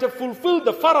 You might have fulfilled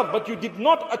the farad, but you did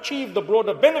not achieve the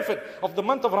broader benefit of the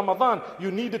month of Ramadan.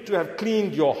 You needed to have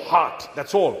cleaned your heart.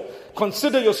 That's all.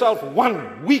 Consider yourself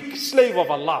one weak slave of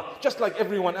Allah, just like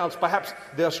everyone else. Perhaps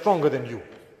they are stronger than you.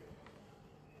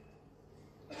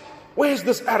 Where's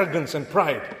this arrogance and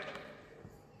pride?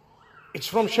 It's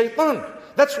from shaitan.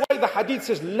 That's why the hadith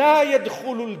says, لا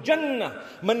يدخل الجنة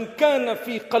من كان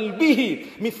في قلبه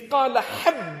مثقال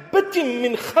حبة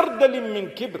من خردل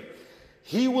من كبر.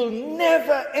 He will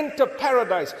never enter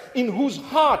paradise in whose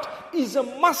heart is a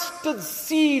mustard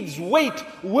seed's weight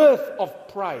worth of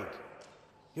pride.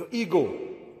 Your ego,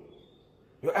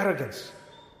 your arrogance.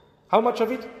 How much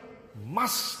of it?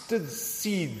 Mustard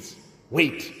seed's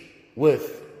weight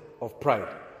worth of pride.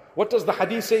 What does the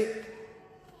hadith say?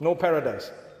 No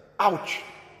paradise. Ouch.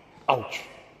 Ouch.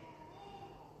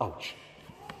 Ouch.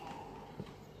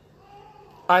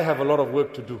 I have a lot of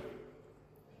work to do.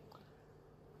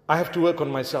 I have to work on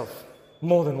myself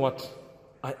more than what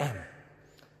I am.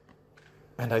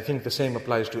 And I think the same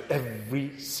applies to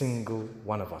every single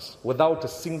one of us. Without a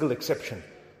single exception,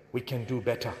 we can do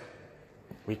better.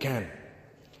 We can.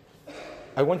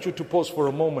 I want you to pause for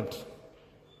a moment.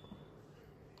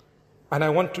 And I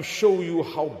want to show you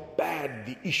how bad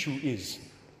the issue is.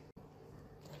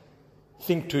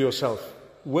 Think to yourself,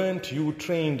 weren't you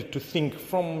trained to think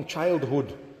from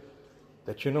childhood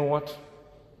that, you know what?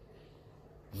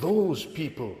 Those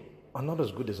people are not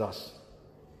as good as us.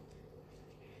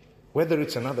 Whether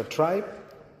it's another tribe,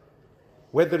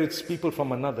 whether it's people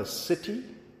from another city,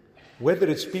 whether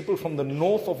it's people from the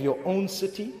north of your own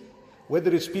city,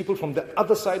 whether it's people from the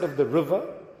other side of the river,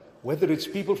 whether it's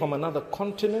people from another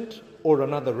continent or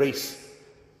another race.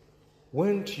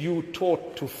 Weren't you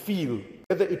taught to feel,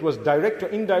 whether it was direct or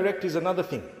indirect is another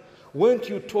thing. Weren't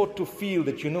you taught to feel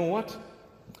that, you know what?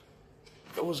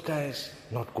 Those guys,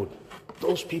 not good.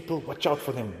 Those people, watch out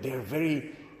for them. They're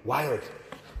very wild.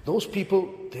 Those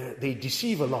people, they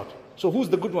deceive a lot. So who's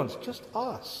the good ones? Just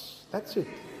us. That's it.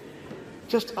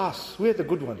 Just us. We're the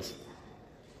good ones.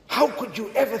 How could you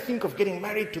ever think of getting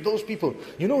married to those people?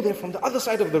 You know, they're from the other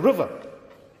side of the river.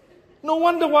 No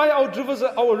wonder why our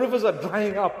rivers are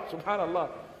drying up. Subhanallah.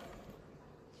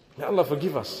 May Allah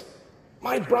forgive us.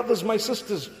 My brothers, my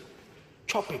sisters,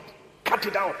 chop it. Cut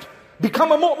it out.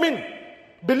 Become a mu'min.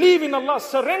 Believe in Allah.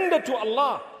 Surrender to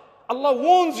Allah. Allah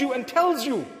warns you and tells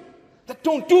you that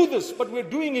don't do this, but we're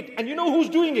doing it. And you know who's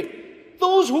doing it?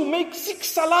 Those who make 6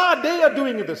 salah a day are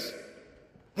doing this.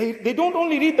 They don't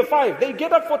only read the 5, they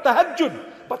get up for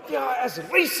tahajjud, but they are as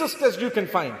racist as you can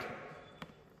find.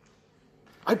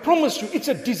 I promise you, it's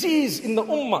a disease in the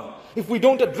ummah. If we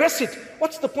don't address it,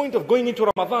 what's the point of going into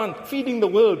Ramadan, feeding the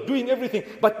world, doing everything?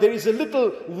 But there is a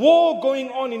little war going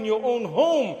on in your own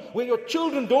home, where your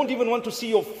children don't even want to see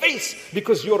your face,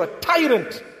 because you're a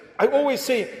tyrant. I always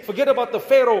say, forget about the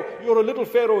Pharaoh, you're a little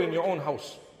Pharaoh in your own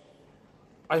house.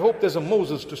 I hope there's a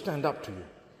Moses to stand up to you.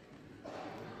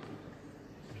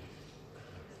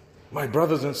 My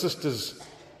brothers and sisters,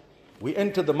 we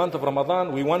enter the month of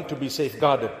Ramadan, we want to be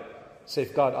safeguarded.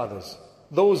 Safeguard others.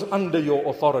 Those under your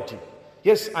authority.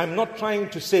 Yes, I'm not trying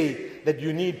to say that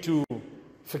you need to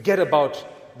forget about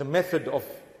the method of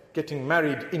getting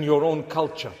married in your own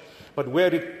culture. But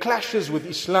where it clashes with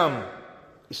Islam,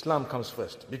 Islam comes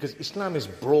first, because Islam is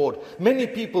broad. Many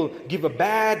people give a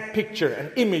bad picture,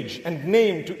 an image and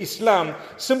name to Islam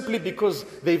simply because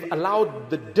they've allowed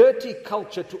the dirty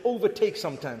culture to overtake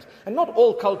sometimes. And not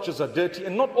all cultures are dirty,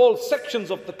 and not all sections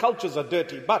of the cultures are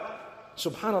dirty. But,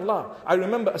 subhanallah, I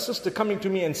remember a sister coming to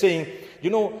me and saying, you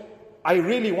know, I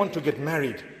really want to get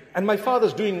married. And my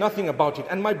father's doing nothing about it.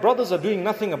 And my brothers are doing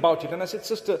nothing about it. And I said,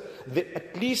 sister,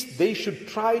 at least they should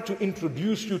try to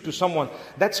introduce you to someone.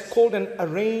 That's called an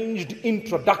arranged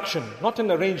introduction, not an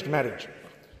arranged marriage.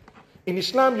 In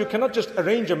Islam, you cannot just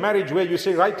arrange a marriage where you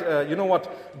say, right, you know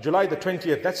what, July the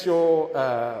 20th, that's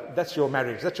your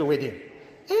marriage, that's your wedding.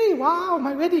 Hey, wow,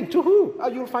 my wedding, to who?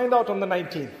 You'll find out on the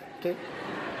 19th, okay?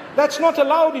 That's not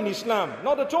allowed in Islam,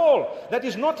 not at all. That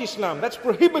is not Islam, that's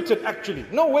prohibited actually,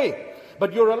 no way.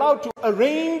 But you're allowed to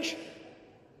arrange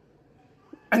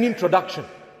an introduction.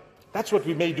 That's what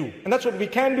we may do. And that's what we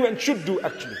can do and should do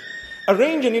actually.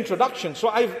 Arrange an introduction. So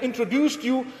I've introduced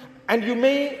you, and you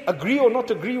may agree or not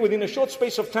agree within a short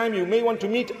space of time. You may want to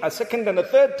meet a second and a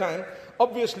third time.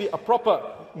 Obviously a proper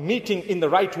meeting in the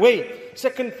right way.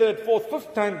 Second, third, fourth,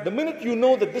 fifth time. The minute you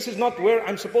know that this is not where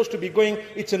I'm supposed to be going,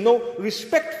 it's a no.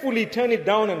 Respectfully turn it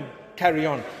down and carry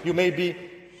on. You may be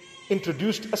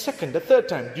introduced a second, a third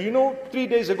time. Do you know, 3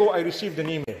 days ago I received an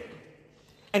email.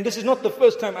 And this is not the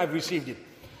first time I've received it.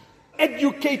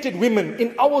 Educated women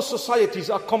in our societies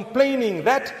are complaining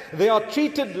that they are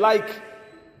treated like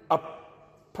a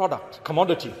product,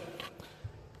 commodity.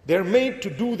 They're made to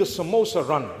do the samosa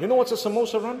run. You know what's a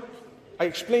samosa run? I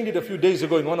explained it a few days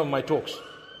ago in one of my talks.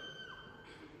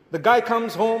 The guy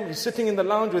comes home, he's sitting in the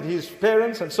lounge with his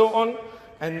parents and so on.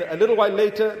 And a little while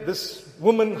later, this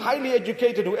woman, highly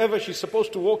educated, whoever, she's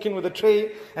supposed to walk in with a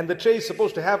tray, and the tray is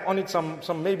supposed to have on it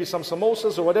maybe some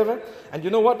samosas or whatever. And you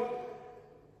know what?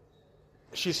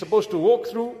 She's supposed to walk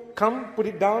through, come, put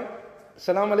it down,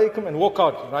 salam alaikum, and walk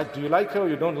out. Right? Do you like her or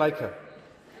you don't like her?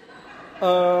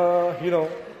 You know,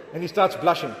 and he starts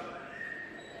blushing.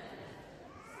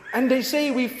 And they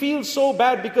say we feel so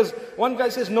bad because one guy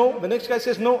says no, the next guy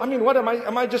says no. I mean, what am I?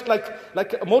 Am I just like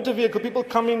a motor vehicle? People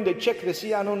come in, they check, they see,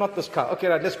 no, not this car. Okay,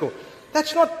 right, let's go.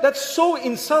 That's so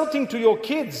insulting to your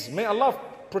kids. May Allah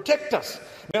protect us.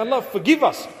 May Allah forgive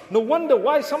us. No wonder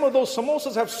why some of those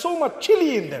samosas have so much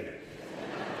chili in them.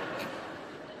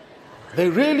 They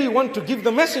really want to give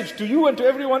the message to you and to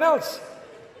everyone else.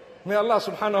 May Allah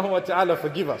subhanahu wa ta'ala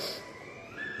forgive us.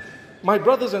 My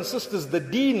brothers and sisters, the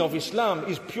deen of Islam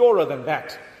is purer than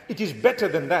that. It is better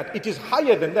than that. It is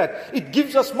higher than that. It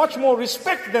gives us much more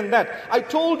respect than that. I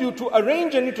told you to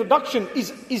arrange an introduction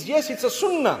is yes, it's a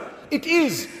sunnah. It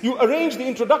is. You arrange the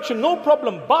introduction, no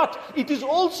problem. But it is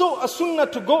also a sunnah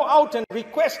to go out and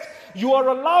request. You are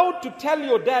allowed to tell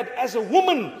your dad as a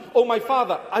woman, oh my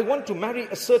father, I want to marry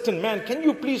a certain man. Can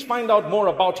you please find out more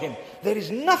about him? There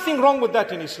is nothing wrong with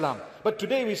that in Islam. But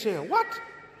today we say, what?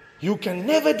 You can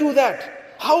never do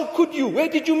that. How could you? Where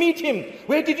did you meet him?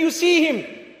 Where did you see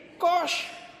him? Gosh,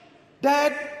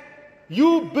 Dad,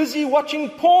 you busy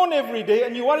watching porn every day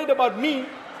and you worried about me.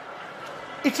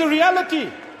 It's a reality.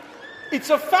 It's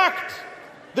a fact.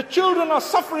 The children are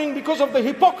suffering because of the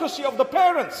hypocrisy of the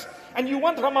parents. And you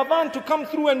want Ramadan to come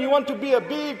through and you want to be a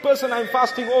big person. I'm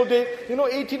fasting all day.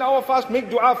 18-hour fast, make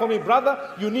dua for me.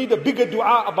 Brother, you need a bigger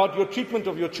dua about your treatment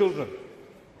of your children.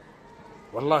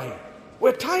 Wallahi.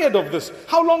 We're tired of this.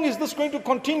 How long is this going to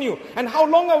continue? And how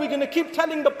long are we going to keep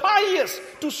telling the pious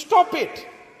to stop it?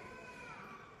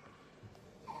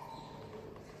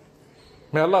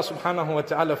 May Allah subhanahu wa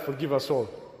ta'ala forgive us all.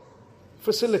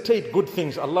 Facilitate good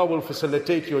things. Allah will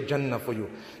facilitate your Jannah for you.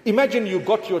 Imagine you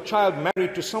got your child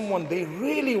married to someone they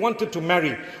really wanted to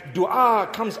marry. Dua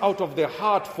comes out of their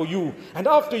heart for you. And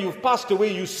after you've passed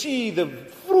away, you see the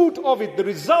fruit of it, the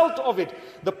result of it.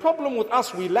 The problem with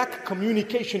us, we lack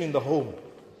communication in the home.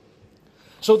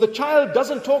 So the child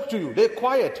doesn't talk to you. They're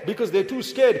quiet because they're too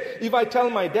scared. If I tell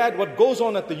my dad what goes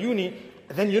on at the uni,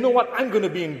 then you know what? I'm going to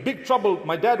be in big trouble.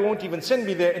 My dad won't even send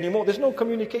me there anymore. There's no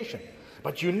communication.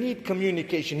 But you need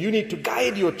communication. You need to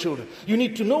guide your children. You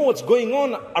need to know what's going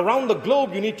on around the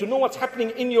globe. You need to know what's happening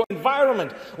in your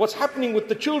environment. What's happening with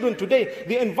the children today.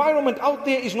 The environment out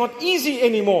there is not easy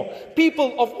anymore.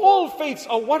 People of all faiths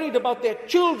are worried about their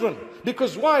children.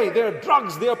 Because why? There are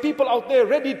drugs. There are people out there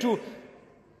ready to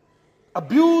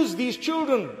abuse these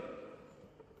children.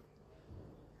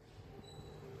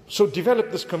 So develop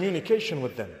this communication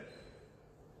with them.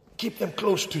 Keep them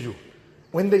close to you.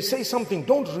 When they say something,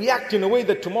 don't react in a way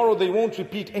that tomorrow they won't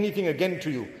repeat anything again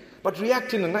to you. But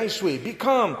react in a nice way. Be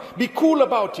calm. Be cool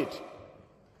about it.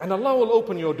 And Allah will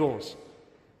open your doors.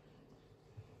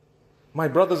 My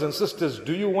brothers and sisters,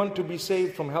 do you want to be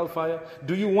saved from hellfire?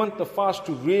 Do you want the fast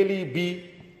to really be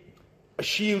a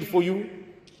shield for you?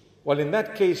 Well, in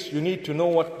that case, you need to know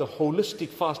what the holistic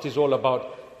fast is all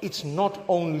about. It's not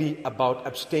only about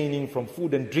abstaining from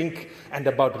food and drink and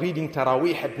about reading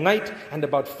Taraweeh at night and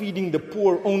about feeding the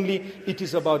poor only. It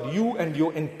is about you and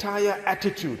your entire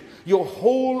attitude. Your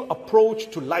whole approach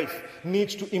to life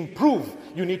needs to improve.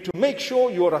 You need to make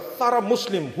sure you're a thorough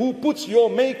Muslim who puts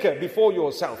your maker before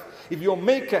yourself. If your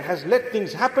maker has let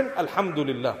things happen,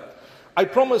 alhamdulillah. I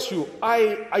promise you,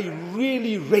 I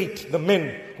really rate the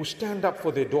men who stand up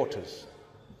for their daughters.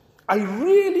 I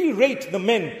really rate the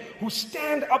men who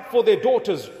stand up for their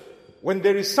daughters. When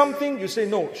there is something, you say,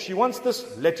 no, she wants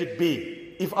this, let it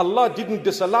be. If Allah didn't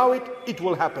disallow it, it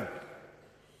will happen.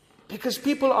 Because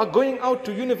people are going out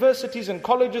to universities and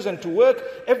colleges and to work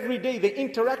every day. They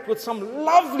interact with some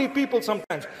lovely people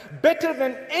sometimes. Better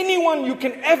than anyone you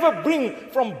can ever bring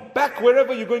from back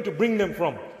wherever you're going to bring them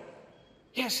from.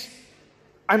 Yes.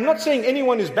 I'm not saying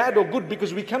anyone is bad or good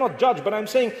because we cannot judge, but I'm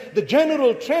saying the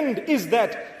general trend is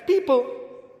that people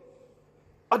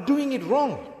are doing it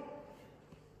wrong.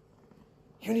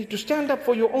 You need to stand up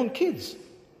for your own kids.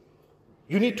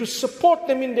 You need to support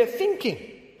them in their thinking.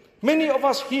 Many of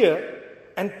us here,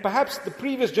 and perhaps the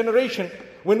previous generation,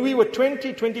 when we were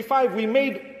 20, 25, we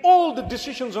made all the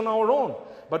decisions on our own.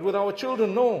 But with our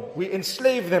children, no. We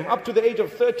enslave them up to the age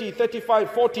of 30,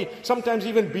 35, 40, sometimes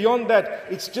even beyond that.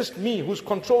 It's just me who's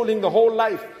controlling the whole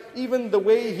life. Even the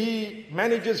way he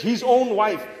manages his own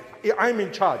wife, I'm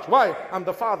in charge. Why? I'm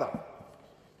the father.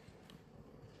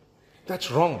 That's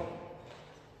wrong.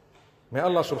 May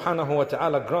Allah subhanahu wa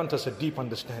ta'ala grant us a deep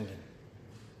understanding.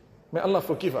 May Allah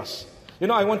forgive us.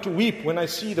 I want to weep when I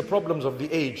see the problems of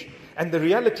the age. And the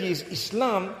reality is,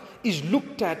 Islam is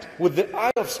looked at with the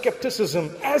eye of skepticism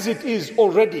as it is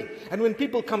already. And when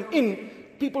people come in,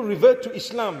 people revert to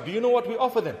Islam. Do you know what we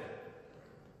offer them?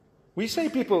 We say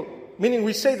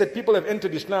that people have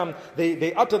entered Islam,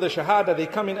 they utter the Shahada, they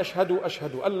come in, Ashhadu,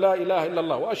 Ashhadu, Allah ilaha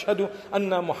illallah, wa Ashhadu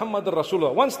anna Muhammadan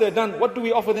Rasulullah. Once they're done, what do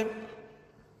we offer them?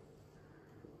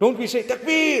 Don't we say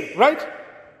Takbir, right?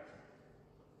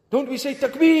 Don't we say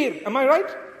Takbir? Am I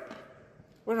right?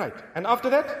 We're right. And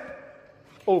after that,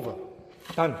 over.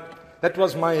 Done. That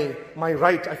was my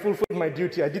right. I fulfilled my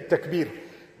duty. I did Takbir.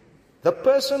 The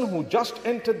person who just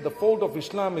entered the fold of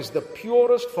Islam is the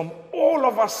purest from all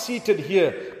of us seated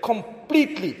here,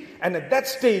 completely. And at that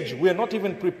stage, we are not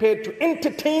even prepared to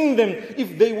entertain them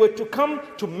if they were to come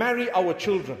to marry our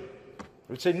children.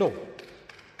 We would say no.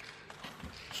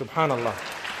 Subhanallah.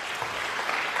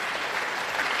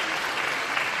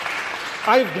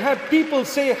 I've had people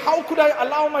say, how could I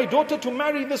allow my daughter to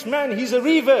marry this man? He's a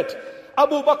revert.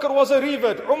 Abu Bakr was a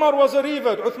revert, Umar was a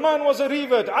revert, Uthman was a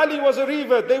revert, Ali was a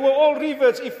revert. They were all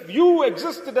reverts. If you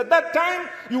existed at that time,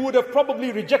 you would have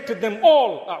probably rejected them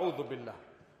all. A'udhu billah.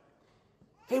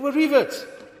 They were reverts.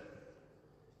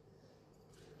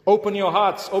 Open your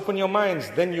hearts, open your minds,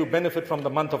 then you benefit from the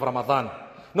month of Ramadan.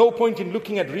 No point in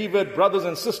looking at revert brothers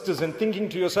and sisters and thinking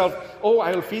to yourself, oh,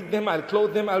 I'll feed them, I'll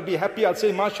clothe them, I'll be happy, I'll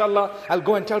say, mashallah, I'll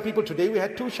go and tell people today we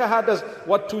had 2 shahadas.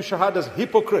 What 2 shahadas?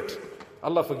 Hypocrite.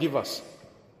 Allah forgive us.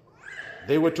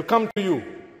 They were to come to you.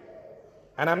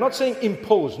 And I'm not saying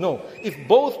impose, no. If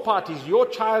both parties, your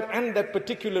child and that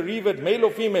particular revert, male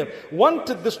or female,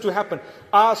 wanted this to happen,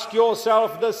 ask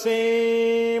yourself the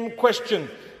same question.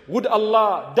 Does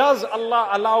Allah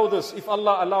allow this? If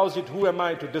Allah allows it, who am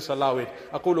I to disallow it?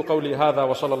 أقول قولي هذا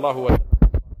وصلى الله وسلم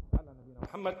على نبينا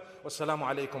محمد والسلام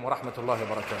عليكم ورحمة الله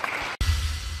وبركاته.